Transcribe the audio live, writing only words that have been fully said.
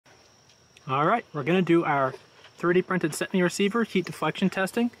Alright, we're going to do our 3D printed CETME receiver heat deflection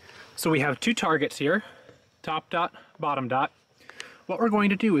testing. So we have two targets here, top dot, bottom dot. What we're going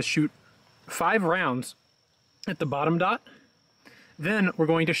to do is shoot 5 rounds at the bottom dot. Then we're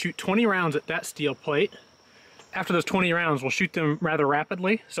going to shoot 20 rounds at that steel plate. After those 20 rounds, we'll shoot them rather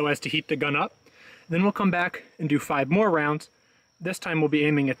rapidly so as to heat the gun up. Then we'll come back and do 5 more rounds. This time we'll be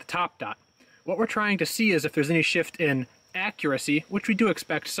aiming at the top dot. What we're trying to see is if there's any shift in accuracy, which we do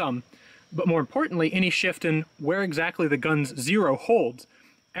expect some, but more importantly, any shift in where exactly the gun's zero holds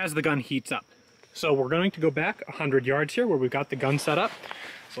as the gun heats up. So we're going to go back 100 yards here where we've got the gun set up.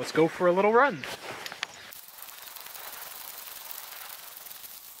 So let's go for a little run.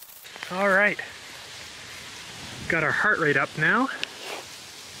 All right, got our heart rate up now.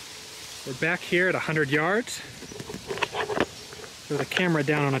 We're back here at 100 yards. Throw the camera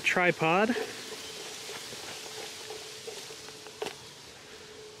down on a tripod.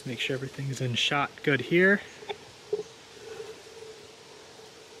 Make sure everything's in shot good here.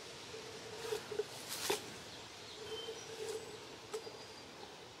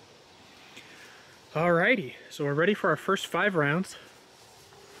 Alrighty, so we're ready for our first 5 rounds.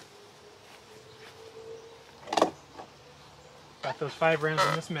 Got those 5 rounds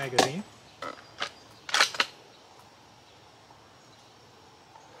in this magazine.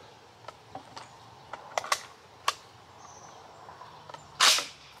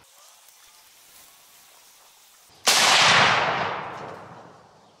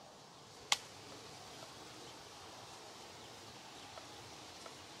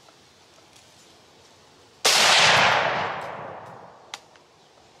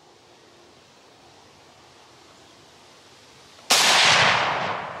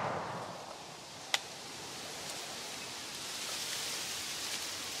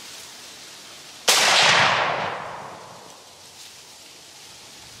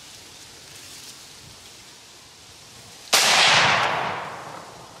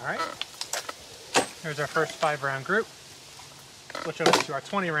 Alright, here's our first 5-round group. Switch over to our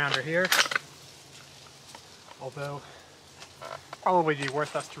 20-rounder here. Although, probably be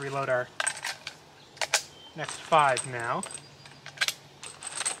worth us to reload our next 5 now.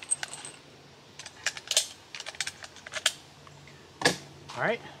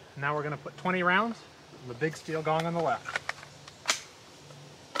 Alright, now we're going to put 20 rounds on the big steel gong on the left.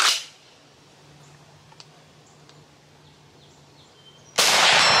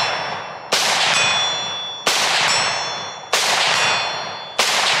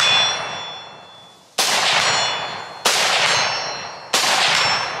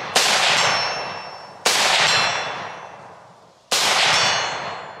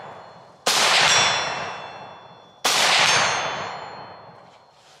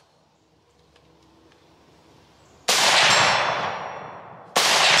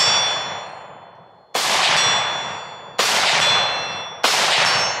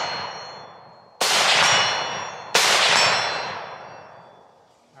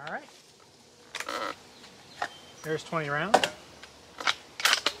 Alright, there's 20 rounds.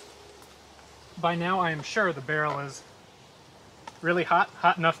 By now I am sure the barrel is really hot,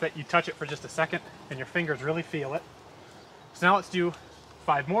 hot enough that you touch it for just a second and your fingers really feel it. So now let's do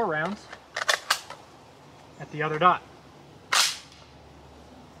 5 more rounds at the other dot.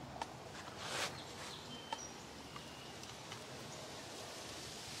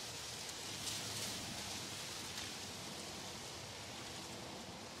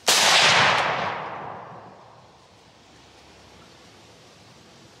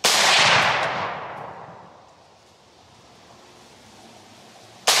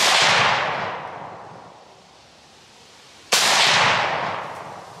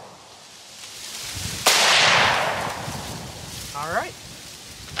 All right,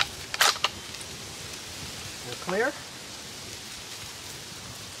 we're clear.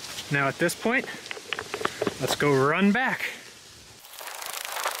 Now at this point, let's go run back.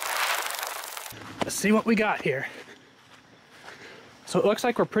 Let's see what we got here. So it looks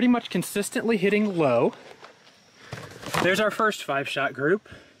like we're pretty much consistently hitting low. There's our first 5-shot group.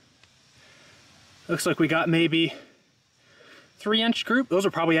 Looks like we got maybe 3-inch group. Those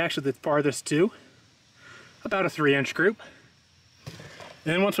are probably actually the farthest too. About a 3-inch group.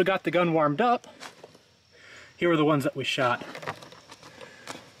 And then once we got the gun warmed up, here were the ones that we shot.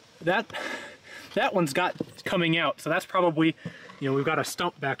 That one's got coming out, so that's probably, you know, we've got a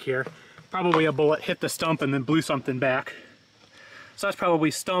stump back here. Probably a bullet hit the stump and then blew something back. So that's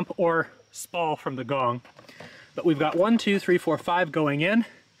probably stump or spall from the gong. But we've got 1, 2, 3, 4, 5 going in.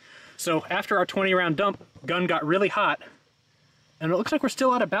 So after our 20-round dump, gun got really hot, and it looks like we're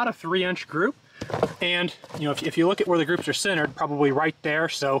still at about a 3-inch group. And you know, if you look at where the groups are centered, probably right there.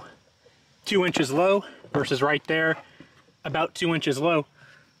 So 2 inches low versus right there, about 2 inches low.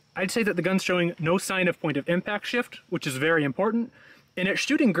 I'd say that the gun's showing no sign of point of impact shift, which is very important. And it's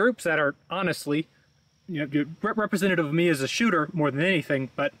shooting groups that are honestly, representative of me as a shooter more than anything,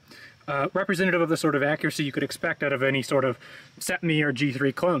 but representative of the sort of accuracy you could expect out of any sort of CETME or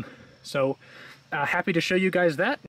G3 clone. So happy to show you guys that.